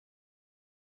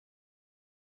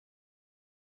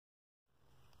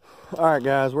Alright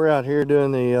guys, we're out here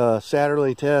doing the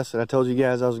Satterlee test that I told you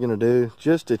guys I was going to do,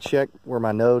 just to check where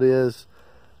my node is.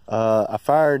 I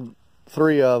fired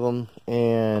 3 of them,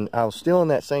 and I was still in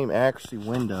that same accuracy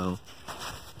window.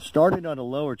 Started on a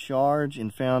lower charge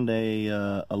and found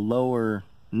a lower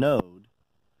node.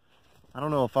 I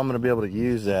don't know if I'm going to be able to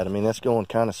use that. I mean, that's going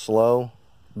kind of slow,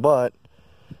 but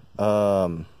you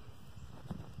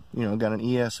know, got an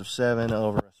ES of 7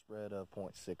 over a spread of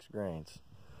 0.6 grains.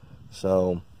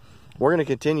 So we're going to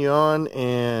continue on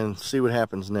and see what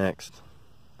happens next.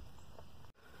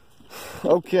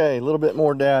 Okay, a little bit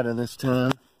more data this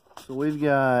time. So we've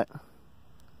got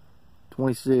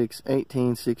 26,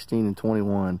 18, 16, and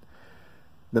 21.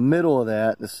 The middle of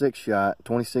that, the 6 shot,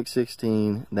 26,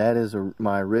 16, that is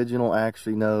my original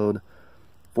accuracy node,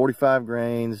 45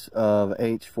 grains of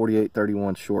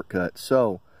H4831 shortcut.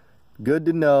 So good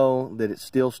to know that it's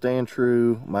still staying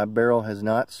true. My barrel has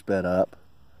not sped up.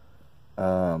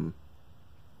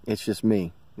 It's just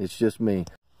me. It's just me.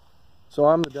 So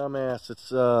I'm the dumbass that's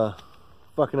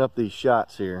fucking up these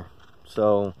shots here.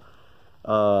 So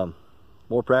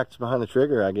more practice behind the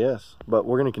trigger, I guess. But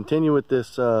we're going to continue with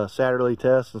this Satterlee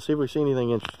test and see if we see anything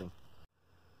interesting.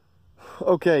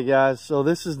 Okay guys, so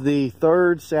this is the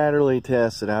 3rd Satterlee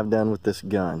test that I've done with this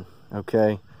gun.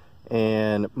 Okay,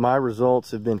 and my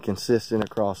results have been consistent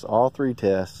across all 3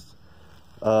 tests.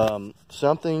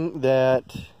 Something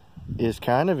that is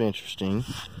kind of interesting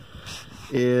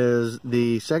is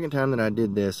the second time that I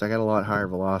did this, I got a lot higher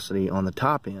velocity on the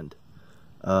top end.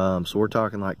 So we're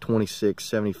talking like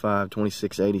 2675,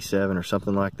 2687 or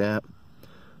something like that.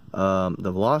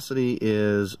 The velocity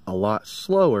is a lot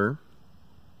slower,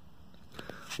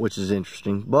 which is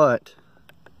interesting, but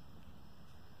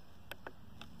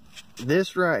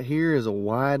this right here is a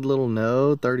wide little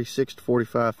node, 36 to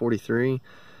 45, 43.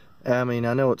 I mean,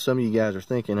 I know what some of you guys are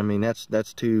thinking. I mean,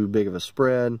 that's too big of a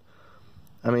spread.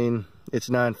 I mean, it's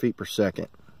 9 feet per second,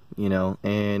 you know,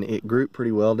 and it grouped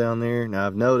pretty well down there. Now,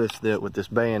 I've noticed that with this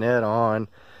bayonet on,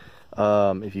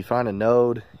 if you find a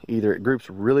node, either it groups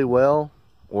really well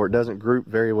or it doesn't group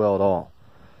very well at all.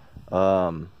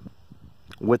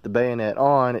 With the bayonet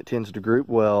on, it tends to group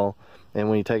well, and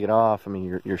when you take it off, I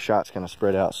mean, your shot's kind of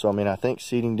spread out. So, I mean, I think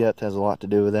seating depth has a lot to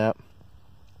do with that.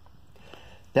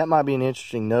 That might be an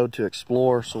interesting node to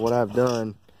explore. So what I've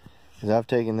done is I've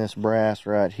taken this brass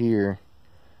right here,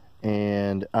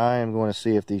 and I am going to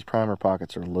see if these primer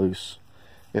pockets are loose.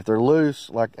 If they're loose,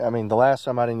 like, I mean, the last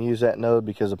time I didn't use that node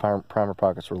because the primer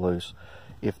pockets were loose.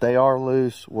 If they are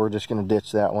loose, we're just going to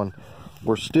ditch that one.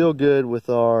 We're still good with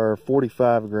our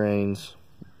 45 grains.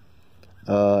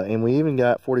 And we even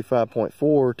got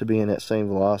 45.4 to be in that same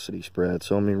velocity spread.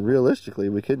 So, I mean, realistically,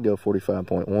 we could go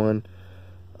 45.1.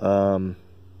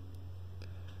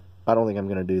 I don't think I'm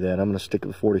going to do that. I'm going to stick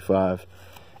with 45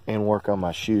 and work on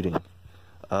my shooting.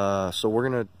 So we're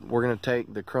gonna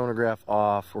take the chronograph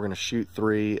off. We're gonna shoot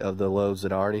 3 of the loads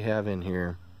that I already have in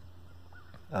here,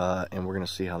 and we're gonna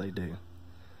see how they do.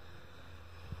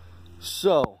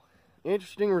 So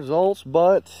interesting results,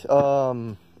 but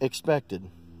expected.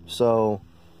 So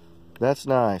that's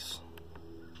nice.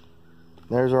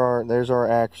 There's our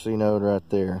accuracy node right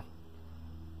there.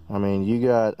 I mean, you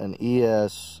got an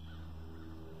ES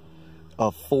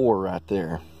of 4 right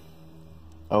there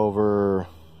over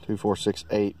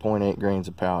 2,468.8 grains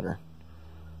of powder.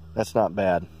 That's not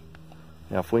bad.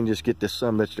 Now, if we can just get this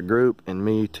sumbitch to group and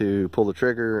me to pull the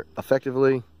trigger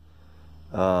effectively,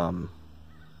 we're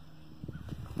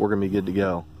gonna be good to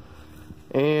go.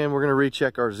 And we're gonna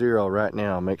recheck our zero right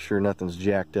now, make sure nothing's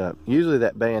jacked up. Usually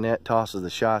that bayonet tosses the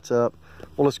shots up.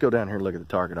 Well, let's go down here and look at the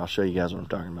target. I'll show you guys what I'm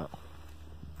talking about.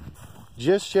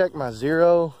 Just checked my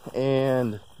zero,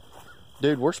 and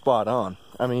dude, we're spot on.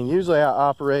 I mean, usually I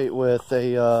operate with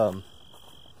a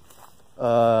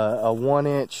 1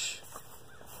 inch.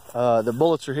 The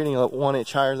bullets are hitting 1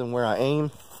 inch higher than where I aim.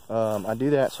 I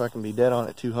do that so I can be dead on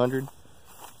at 200.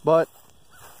 But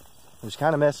it was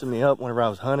kind of messing me up whenever I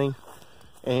was hunting,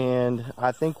 and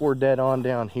I think we're dead on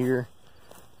down here.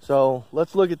 So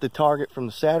let's look at the target from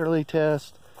the Satterlee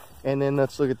test, and then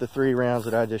let's look at the 3 rounds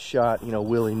that I just shot, you know,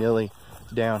 willy-nilly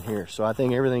down here. So I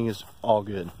think everything is all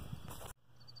good.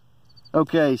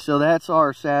 Okay, so that's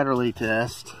our Satterlee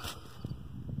test.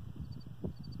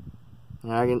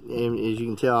 Now, as you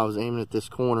can tell, I was aiming at this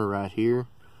corner right here.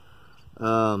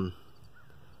 The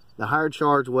higher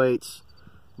charge weights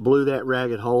blew that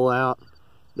ragged hole out.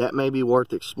 That may be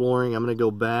worth exploring. I'm going to go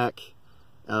back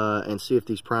and see if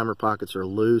these primer pockets are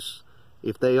loose.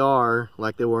 If they are,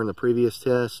 like they were in the previous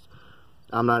test,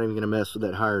 I'm not even going to mess with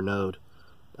that higher node.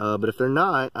 But if they're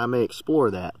not, I may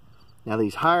explore that. Now,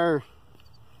 these higher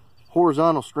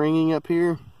horizontal stringing up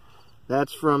here,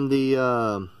 That's from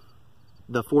the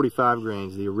 45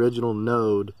 grains, the original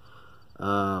node,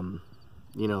 you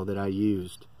know, that I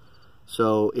used.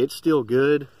 So it's still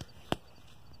good.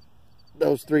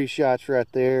 Those 3 shots right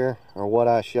there are what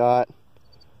I shot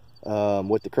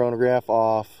with the chronograph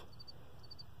off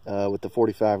with the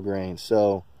 45 grains.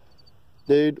 So,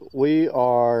 dude,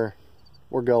 we're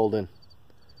golden.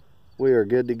 We are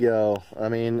good to go. I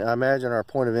mean, I imagine our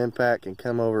point of impact can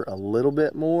come over a little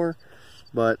bit more,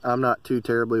 but I'm not too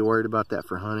terribly worried about that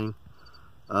for hunting.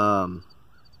 I'm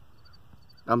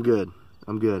good.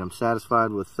 I'm good. I'm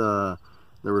satisfied with the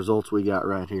results we got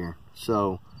right here.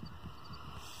 So,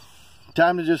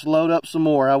 time to just load up some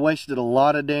more. I wasted a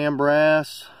lot of damn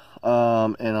brass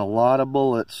and a lot of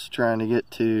bullets trying to get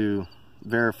to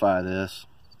verify this.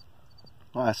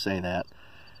 Well, I say that.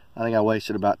 I think I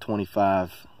wasted about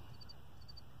 25.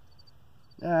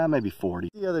 Maybe 40.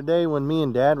 The other day when me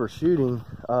and Dad were shooting,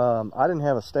 I didn't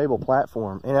have a stable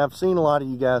platform. And I've seen a lot of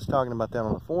you guys talking about that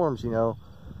on the forums, you know.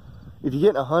 If you get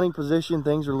in a hunting position,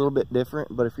 things are a little bit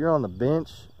different. But if you're on the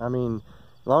bench, I mean,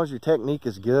 as long as your technique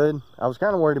is good. I was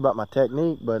kind of worried about my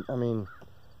technique, but I mean,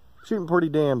 shooting pretty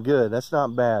damn good. That's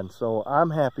not bad. So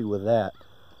I'm happy with that.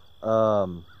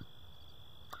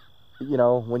 You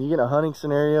know, when you get in a hunting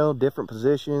scenario, different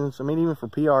positions, I mean, even for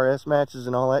PRS matches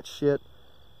and all that shit,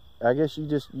 I guess you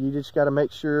just got to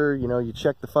make sure, you know, you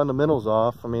check the fundamentals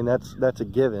off. I mean, that's a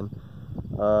given.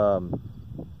 I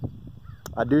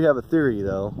do have a theory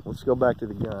though. Let's go back to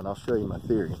the gun. I'll show you my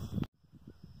theory.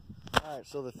 All right,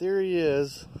 so the theory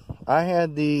is I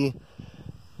had the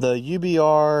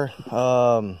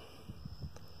UBR,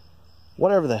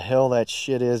 whatever the hell that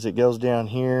shit is. It goes down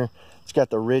here. It's got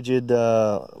the rigid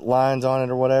lines on it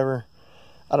or whatever.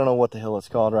 I don't know what the hell it's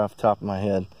called right off the top of my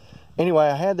head. Anyway,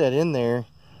 I had that in there.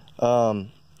 And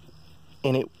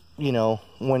it, you know,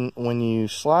 when you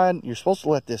slide, you're supposed to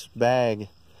let this bag,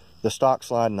 the stock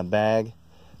slide in the bag.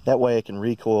 That way it can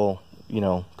recoil, you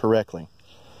know, correctly.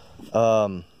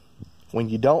 When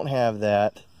you don't have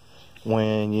that,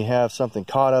 when you have something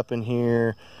caught up in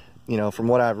here, you know, from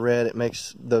what I've read, it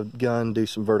makes the gun do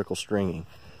some vertical stringing.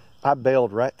 I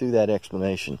bailed right through that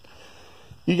explanation.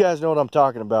 You guys know what I'm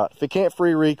talking about. If it can't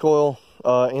free recoil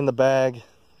in the bag,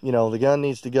 you know, the gun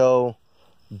needs to go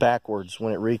backwards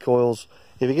when it recoils.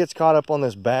 If it gets caught up on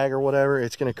this bag or whatever,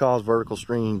 it's going to cause vertical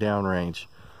stringing downrange.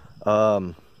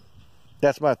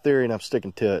 That's my theory, and I'm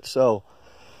sticking to it. So,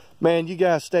 man, you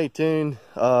guys stay tuned.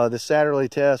 The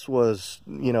Satterlee test was,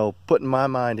 you know, putting my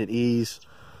mind at ease.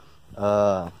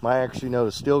 My accuracy note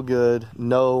is still good.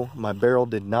 No, my barrel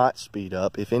did not speed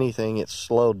up. If anything, it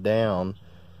slowed down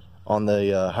on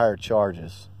the higher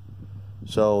charges.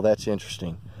 So that's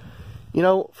interesting. You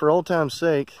know, for old time's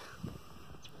sake,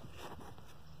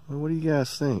 what do you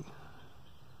guys think?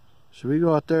 Should we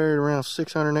go out there at around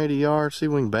 680 yards, see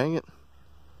if we can bang it?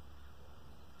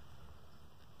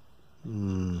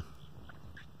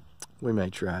 We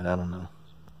may try it, I don't know.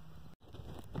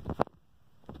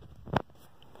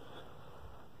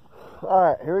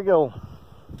 Alright, here we go.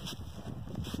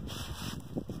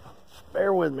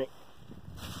 Bear with me.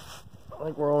 I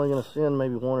think we're only going to send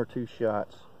maybe 1 or 2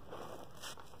 shots.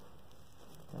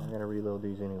 I gotta reload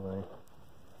these anyway.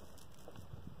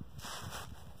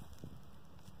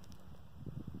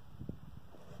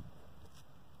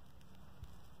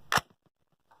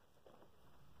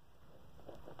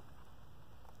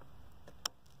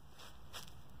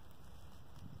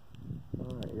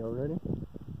 Alright, y'all ready?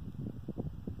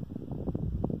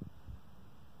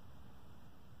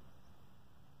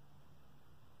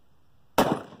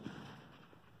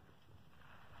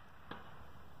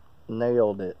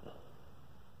 Nailed it.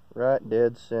 Right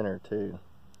dead center too.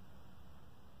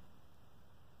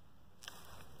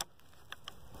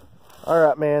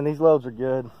 Alright, man, these loads are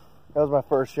good. That was my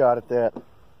first shot at that.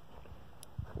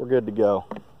 We're good to go.